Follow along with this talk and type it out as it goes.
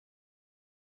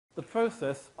the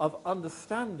process of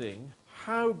understanding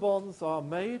how bonds are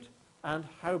made and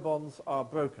how bonds are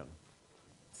broken.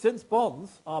 Since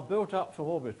bonds are built up from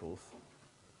orbitals,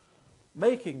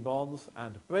 making bonds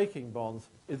and breaking bonds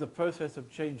is a process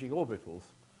of changing orbitals.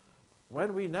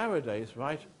 When we nowadays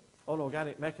write on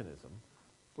organic mechanism,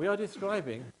 we are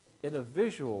describing in a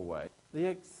visual way the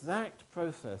exact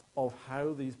process of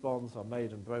how these bonds are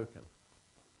made and broken.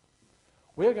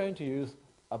 We're going to use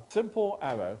a simple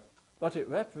arrow, but it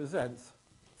represents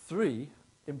three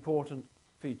important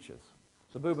features.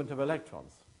 The movement of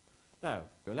electrons. Now,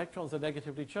 electrons are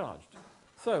negatively charged.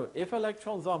 So, if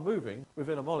electrons are moving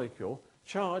within a molecule,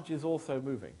 charge is also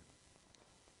moving.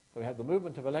 So we have the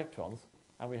movement of electrons,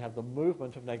 and we have the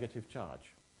movement of negative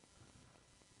charge.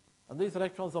 And these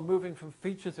electrons are moving from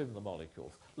features in the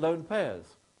molecules, lone pairs,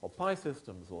 or pi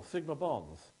systems, or sigma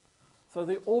bonds. So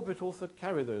the orbitals that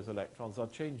carry those electrons are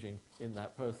changing in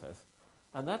that process.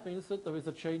 And that means that there is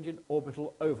a change in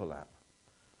orbital overlap.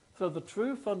 So the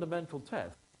true fundamental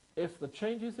test, if the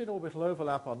changes in orbital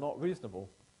overlap are not reasonable,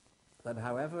 then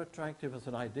however attractive as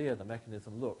an idea the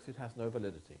mechanism looks, it has no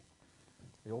validity.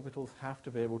 The orbitals have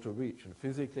to be able to reach and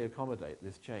physically accommodate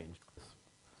this change.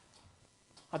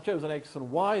 I've chosen X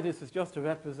and Y. This is just to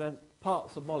represent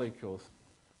parts of molecules.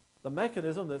 The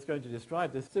mechanism that's going to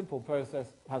describe this simple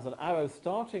process has an arrow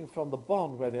starting from the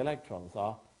bond where the electrons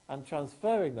are and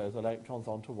transferring those electrons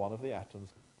onto one of the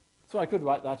atoms. So I could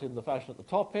write that in the fashion at the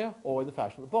top here or in the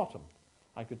fashion at the bottom.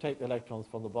 I could take the electrons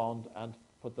from the bond and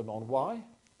put them on Y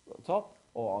at the top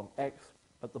or on X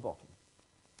at the bottom.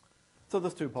 So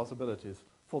there's two possibilities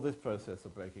for this process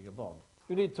of breaking a bond.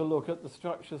 You need to look at the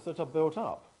structures that are built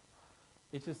up.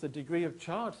 It is the degree of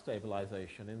charge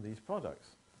stabilization in these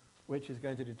products which is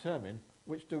going to determine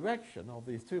which direction of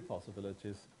these two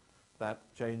possibilities that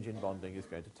change in bonding is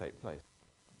going to take place.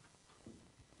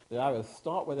 The arrows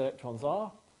start where the electrons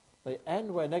are, they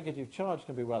end where negative charge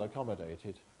can be well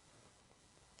accommodated,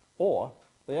 or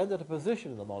they end at a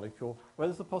position in the molecule where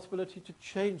there's the possibility to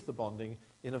change the bonding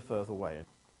in a further way.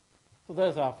 So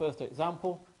there's our first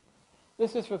example.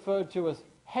 This is referred to as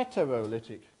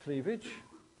heterolytic cleavage.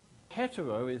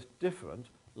 Hetero is different,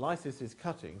 lysis is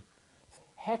cutting.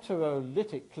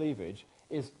 Heterolytic cleavage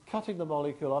is cutting the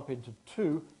molecule up into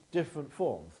two different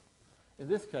forms. In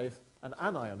this case, an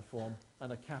anion form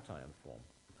and a cation form.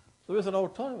 There is an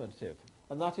alternative,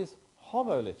 and that is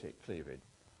homolytic cleavage.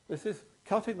 This is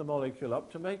cutting the molecule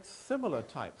up to make similar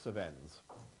types of ends.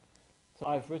 So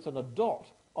I've written a dot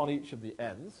on each of the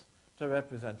ends to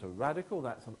represent a radical.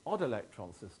 That's an odd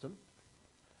electron system.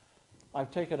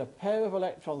 I've taken a pair of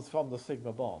electrons from the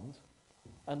sigma bond,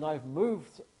 and I've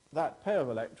moved that pair of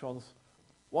electrons,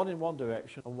 one in one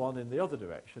direction and one in the other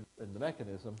direction in the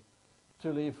mechanism,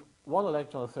 to leave one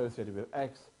electron associated with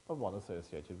X and one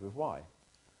associated with Y.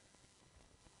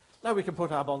 Now we can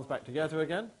put our bonds back together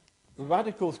again. The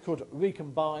radicals could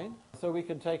recombine, so we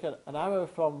can take an arrow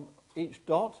from each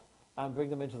dot and bring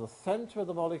them into the center of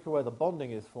the molecule where the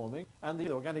bonding is forming, and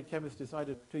the organic chemist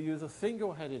decided to use a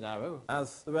single-headed arrow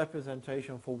as the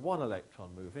representation for one electron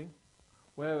moving,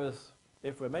 whereas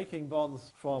if we're making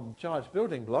bonds from charged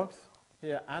building blocks,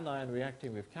 here anion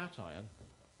reacting with cation,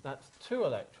 that's two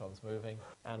electrons moving,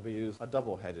 and we use a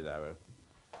double-headed arrow.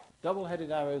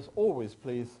 Double-headed arrows always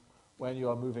please when you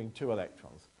are moving two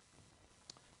electrons.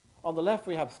 On the left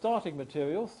we have starting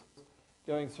materials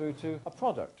going through to a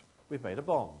product. We've made a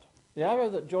bond. The arrow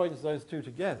that joins those two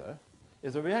together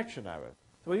is a reaction arrow.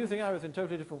 So we're using arrows in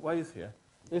totally different ways here.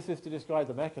 This is to describe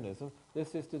the mechanism.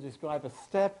 This is to describe a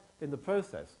step in the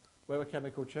process where a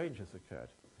chemical change has occurred.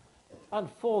 And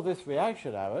for this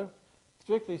reaction arrow,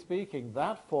 strictly speaking,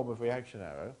 that form of reaction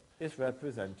arrow is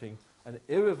representing an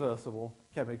irreversible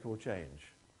chemical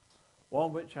change,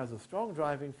 one which has a strong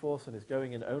driving force and is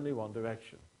going in only one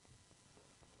direction.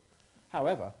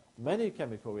 However, many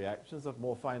chemical reactions are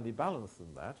more finely balanced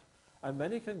than that, and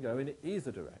many can go in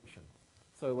either direction.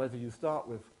 So whether you start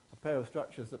with a pair of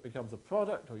structures that becomes a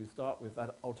product, or you start with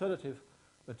that alternative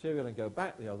material and go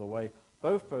back the other way,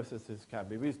 both processes can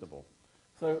be reasonable.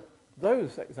 So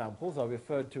those examples are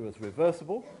referred to as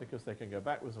reversible, because they can go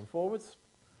backwards and forwards.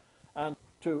 And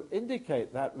to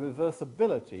indicate that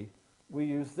reversibility, we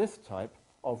use this type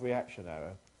of reaction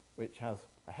arrow, which has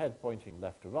a head pointing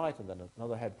left to right, and then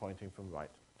another head pointing from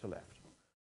right to left.